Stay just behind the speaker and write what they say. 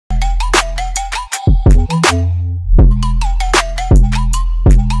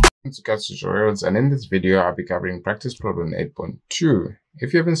welcome to CATS Tutorials, and in this video I'll be covering practice problem 8.2.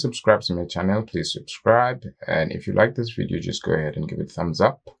 If you haven't subscribed to my channel, please subscribe, and if you like this video, just go ahead and give it a thumbs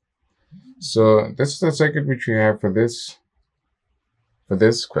up. So this is the circuit which we have for this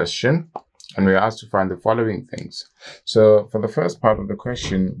question, and we're asked to find the following things. So for the first part of the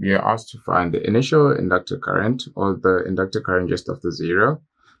question, we are asked to find the initial inductor current, or the inductor current just after 0,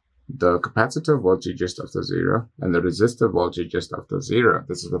 the capacitor voltage just after 0, and the resistor voltage just after 0.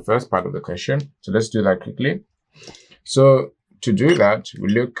 This is the first part of the question. So let's do that quickly. So to do that, we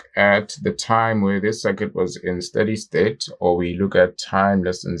look at the time where this circuit was in steady state, or we look at time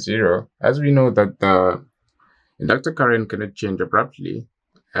less than 0. As we know that the inductor current cannot change abruptly,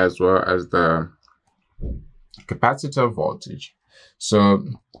 as well as the capacitor voltage. So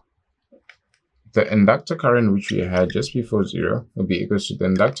the inductor current which we had just before 0 will be equal to the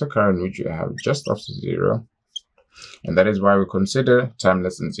inductor current which we have just after 0. And that is why we consider time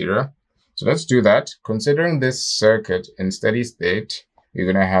less than 0. So let's do that. Considering this circuit in steady state, we're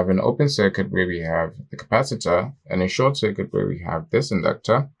going to have an open circuit where we have the capacitor and a short circuit where we have this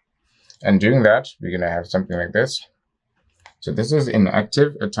inductor. And doing that, we're going to have something like this. So this is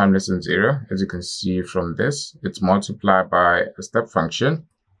inactive at time less than 0. As you can see from this, it's multiplied by a step function,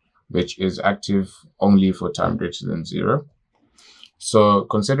 which is active only for time greater than 0. So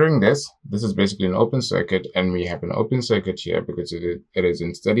considering this is basically an open circuit, and we have an open circuit here because it is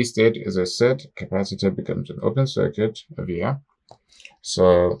in steady state. As I said, capacitor becomes an open circuit over here.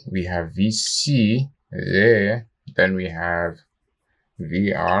 So we have VC there, then we have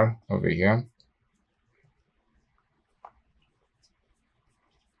VR over here,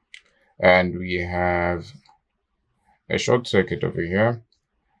 and we have a short circuit over here.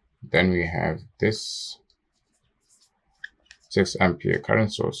 Then we have this 6 ampere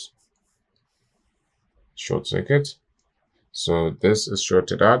current source, short circuit. So this is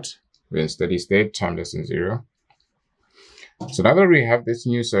shorted out. We're in steady state, time less than 0. So now that we have this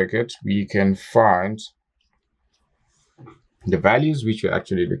new circuit, we can find the values which we're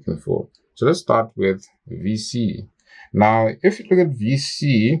actually looking for. So let's start with VC. Now, if you look at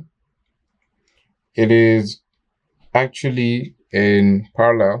VC, it is actually in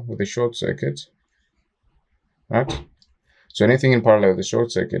parallel with the short circuit, right? So anything in parallel with the short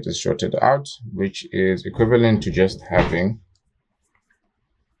circuit is shorted out, which is equivalent to just having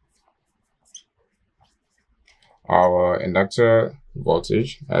our inductor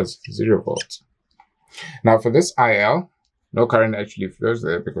voltage as 0 volts. Now for this IL, no current actually flows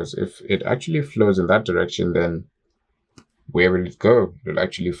there, because if it actually flows in that direction, then where will it go? It will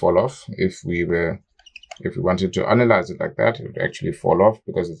actually fall off. If we wanted to analyze it like that, it would actually fall off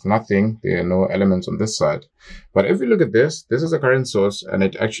because it's nothing. There are no elements on this side. But if we look at this is a current source, and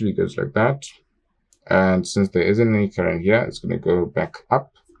it actually goes like that. And since there isn't any current here, it's going to go back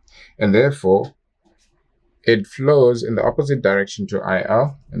up. And therefore, it flows in the opposite direction to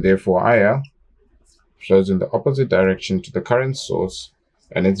IL. And therefore, IL flows in the opposite direction to the current source.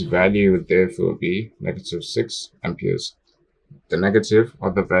 And its value would therefore be negative 6 amperes. The negative, or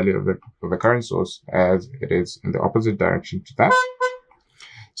the value of the current source, as it is in the opposite direction to that.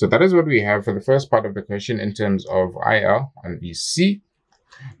 So that is what we have for the first part of the question in terms of IL and VC.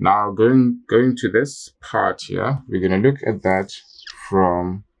 Now going to this part here, we're going to look at that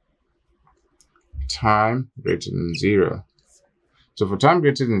from time greater than 0. So for time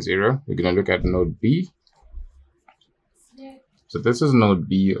greater than 0, we're going to look at node B. So this is node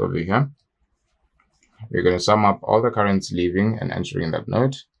B over here. We're going to sum up all the currents leaving and entering that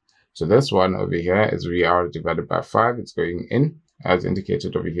node. So this one over here is VR divided by 5. It's going in, as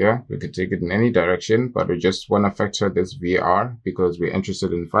indicated over here. We could take it in any direction, but we just want to factor this VR because we're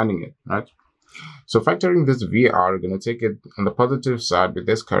interested in finding it, right? So factoring this VR, we're going to take it on the positive side with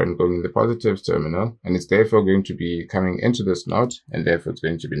this current going in the positive terminal, and it's therefore going to be coming into this node, and therefore it's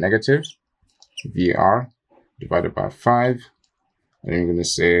going to be negative VR divided by 5. And then we're going to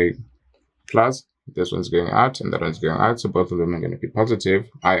say plus. This one's going out and that one's going out, so both of them are going to be positive.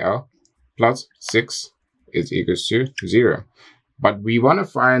 IL plus 6 is equals to 0. But we want to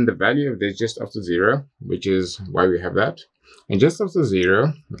find the value of this just after 0, which is why we have that. And just after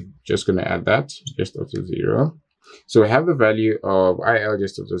 0, I'm just going to add that just after 0. So we have the value of IL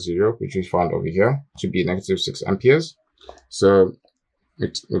just after 0, which we found over here, to be negative 6 amperes. So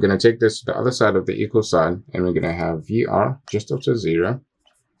we're going to take this to the other side of the equal sign, and we're going to have VR just after 0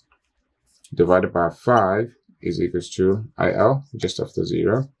 divided by 5 is equals to IL just after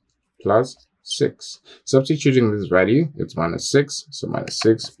 0 plus 6. Substituting this value, it's minus 6. So minus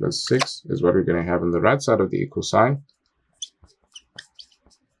 6 plus 6 is what we're going to have on the right side of the equal sign.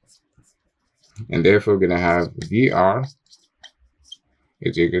 And therefore, we're going to have VR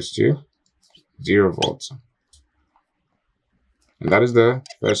is equals to 0 volts. And that is the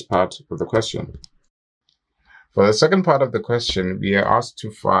first part of the question. For the second part of the question, we are asked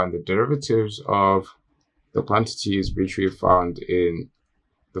to find the derivatives of the quantities which we found in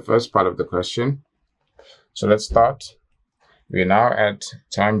the first part of the question. So let's start. We're now at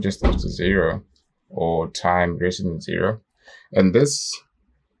time just after 0, or time greater than 0. And this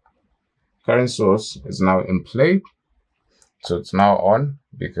current source is now in play. So it's now on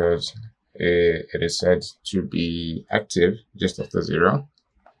because it is said to be active just after 0,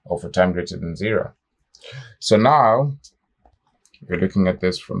 or for time greater than 0. So now we're looking at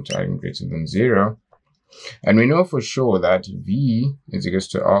this from time greater than 0. And we know for sure that V is equals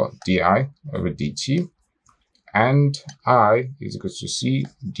to R di over dt, and I is equals to C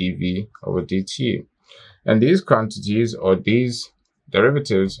dV over dt. And these quantities, or these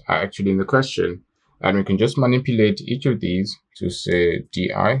derivatives, are actually in the question. And we can just manipulate each of these to say di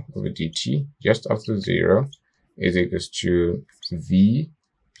over dt just after 0 is equals to V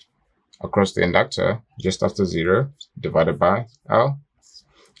across the inductor just after 0 divided by L,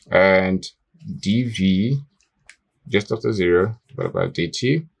 and dV just after 0 divided by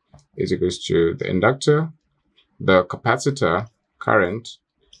dt is equals to the inductor, the capacitor current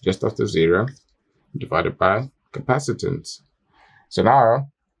just after 0 divided by capacitance. So now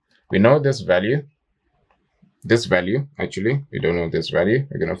we know this value. Actually, we don't know this value.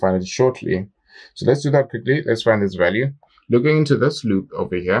 We're going to find it shortly. So let's do that quickly. Let's find this value. Looking into this loop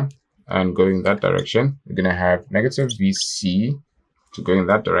over here and going in that direction, we're going to have negative VC to go in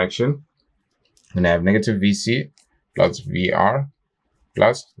that direction. We're going to have negative VC plus VR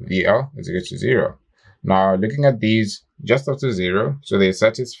plus VL is equal to 0. Now, looking at these just after 0, so they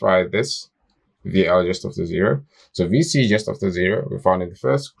satisfy this VL just after 0. So VC just after 0, we found in the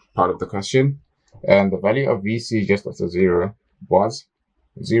first part of the question, and the value of VC just after 0 was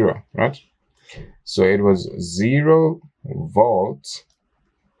 0, right? So it was 0 volts,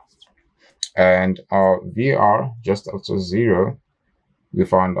 and our VR just after 0, we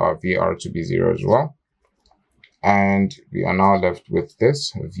found our VR to be 0 as well. And we are now left with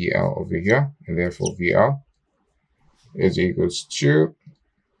this VL over here, and therefore VL is equals to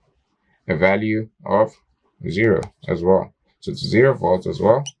a value of 0 as well. So it's 0 volts as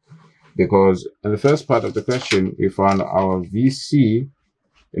well, because in the first part of the question, we found our VC,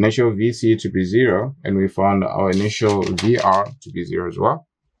 initial VC to be 0, and we found our initial VR to be 0 as well.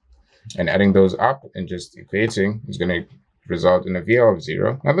 And adding those up and just equating is going to result in a VL of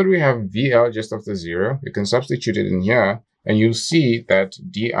 0. Now that we have VL just after 0, we can substitute it in here, and you'll see that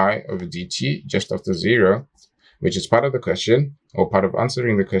di over dt just after 0, which is part of the question, or part of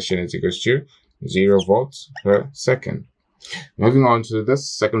answering the question, is equals to 0 volts per second. Moving on to this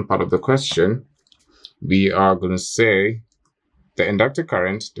second part of the question, we are going to say the inductor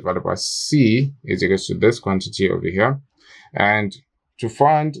current divided by C is equals to this quantity over here. And to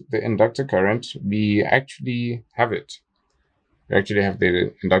find the inductor current, we actually have it. We actually have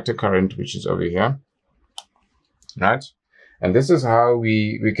the inductor current, which is over here, right? And this is how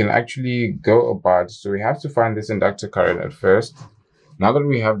we can actually go about. So we have to find this inductor current at first. Now that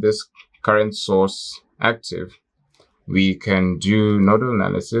we have this current source active, we can do nodal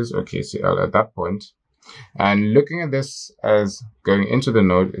analysis, or KCL, at that point. And looking at this as going into the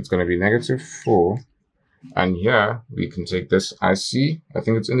node, it's going to be negative 4. And here we can take this IC. I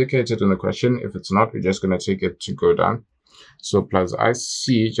think it's indicated in the question. If it's not, we're just going to take it to go down. So plus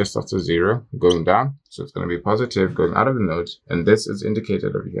IC just after 0 going down. So it's going to be positive going out of the node. And this is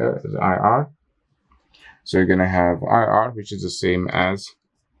indicated over here as IR. So you're going to have IR, which is the same as,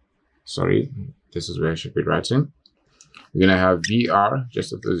 sorry, this is where I should be writing. You're going to have VR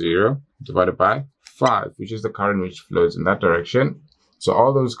just after 0 divided by 5, which is the current which flows in that direction. So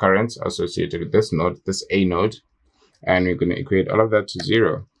all those currents are associated with this node, this A node, and we're going to equate all of that to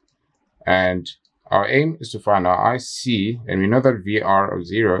 0. And our aim is to find our IC, and we know that VR of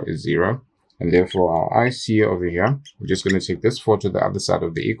 0 is 0, and therefore our IC over here, we're just going to take this 4 to the other side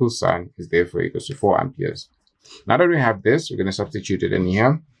of the equal sign, is therefore equals to 4 amperes. Now that we have this, we're going to substitute it in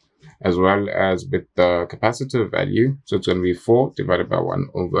here, as well as with the capacitor value. So it's going to be 4 divided by 1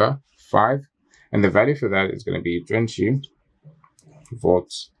 over 5, and the value for that is going to be 20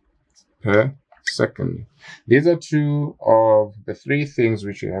 volts per second. These are 2 of the 3 things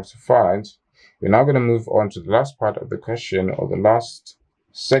which you have to find. We're now going to move on to the last part of the question, or the last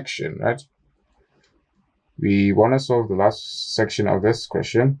section, right? We want to solve the last section of this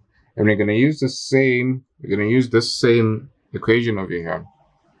question, and we're going to use the same, this same equation over here.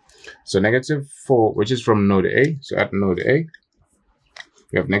 So negative 4, which is from node A. So at node A,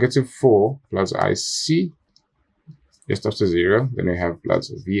 we have negative 4 plus IC just after 0. Then we have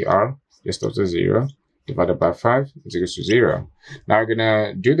plus VR just after 0 divided by 5 is equals to 0. Now we're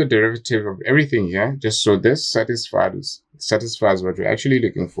gonna do the derivative of everything here, just so this satisfies what we're actually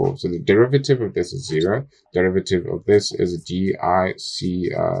looking for. So the derivative of this is 0. Derivative of this is dic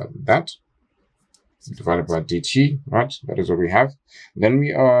that divided by dt, right? That is what we have. Then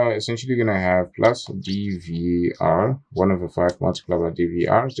we are essentially going to have plus dvr 1/5 multiplied by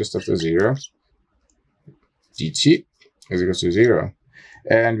dvr just after 0 dt is equals to 0.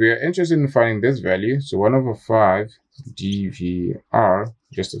 And we are interested in finding this value. So 1/5 dvr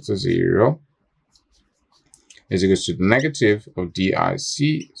just after 0 is equals to the negative of dic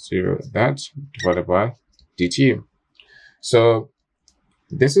 0 that divided by dt. So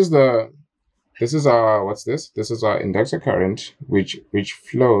this is our, what's this? This is our inductor current, which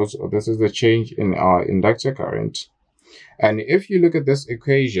flows, or this is the change in our inductor current. And if you look at this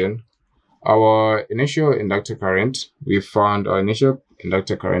equation, our initial inductor current, we found our initial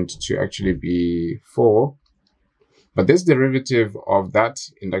inductor current to actually be 4. But this derivative of that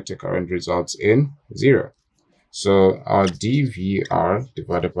inductor current results in 0. So our dVr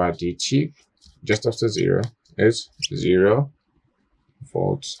divided by dt just after 0 is 0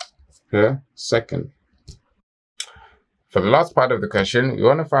 volts per second. For the last part of the question, we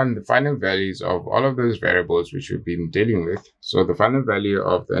want to find the final values of all of those variables which we've been dealing with. So the final value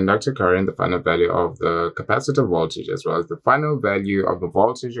of the inductor current, the final value of the capacitor voltage, as well as the final value of the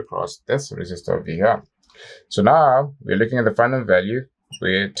voltage across this resistor over here. So now we're looking at the final value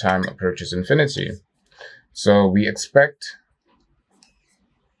where time approaches infinity. So we expect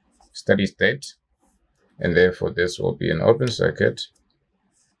steady state, and therefore this will be an open circuit.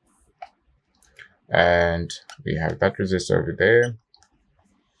 And we have that resistor over there.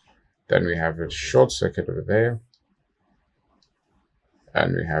 Then we have a short circuit over there.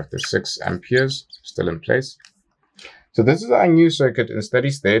 And we have the 6 amperes still in place. So this is our new circuit in steady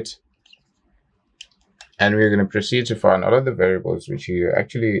state. And we're going to proceed to find all of the variables which you're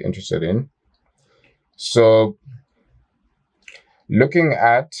actually interested in. So looking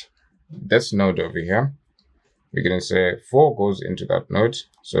at this node over here, we're going to say 4 goes into that node.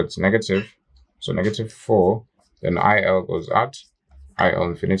 So it's negative. So negative 4, then IL goes out, IL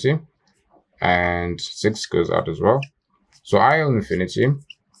infinity, and 6 goes out as well. So IL infinity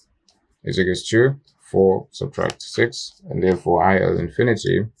is equals to 4 subtract 6, and therefore IL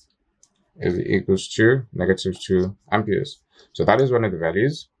infinity is equals to negative 2 amperes. So that is one of the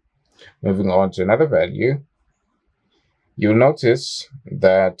values. Moving on to another value, you'll notice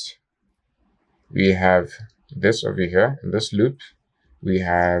that we have this over here in this loop. We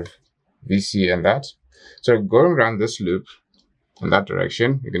have VC and that. So going around this loop in that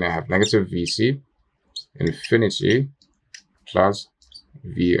direction, you're going to have negative VC infinity plus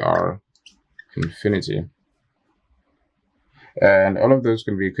VR infinity. And all of those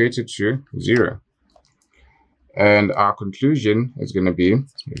can be equated to 0. And our conclusion is going to be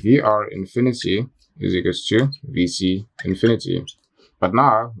VR infinity is equals to VC infinity. But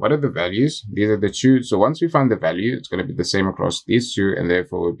now, what are the values? These are the two. So once we find the value, it's going to be the same across these two, and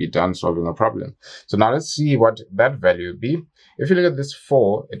therefore we'll be done solving a problem. So now let's see what that value would be. If you look at this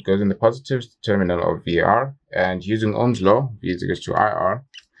 4, it goes in the positive terminal of VR, and using Ohm's law, V is equals to IR,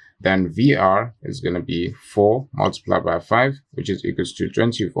 then VR is going to be 4 multiplied by 5, which is equals to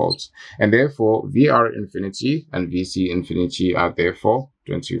 20 volts. And therefore, VR infinity and VC infinity are therefore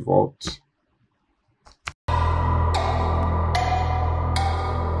 20 volts.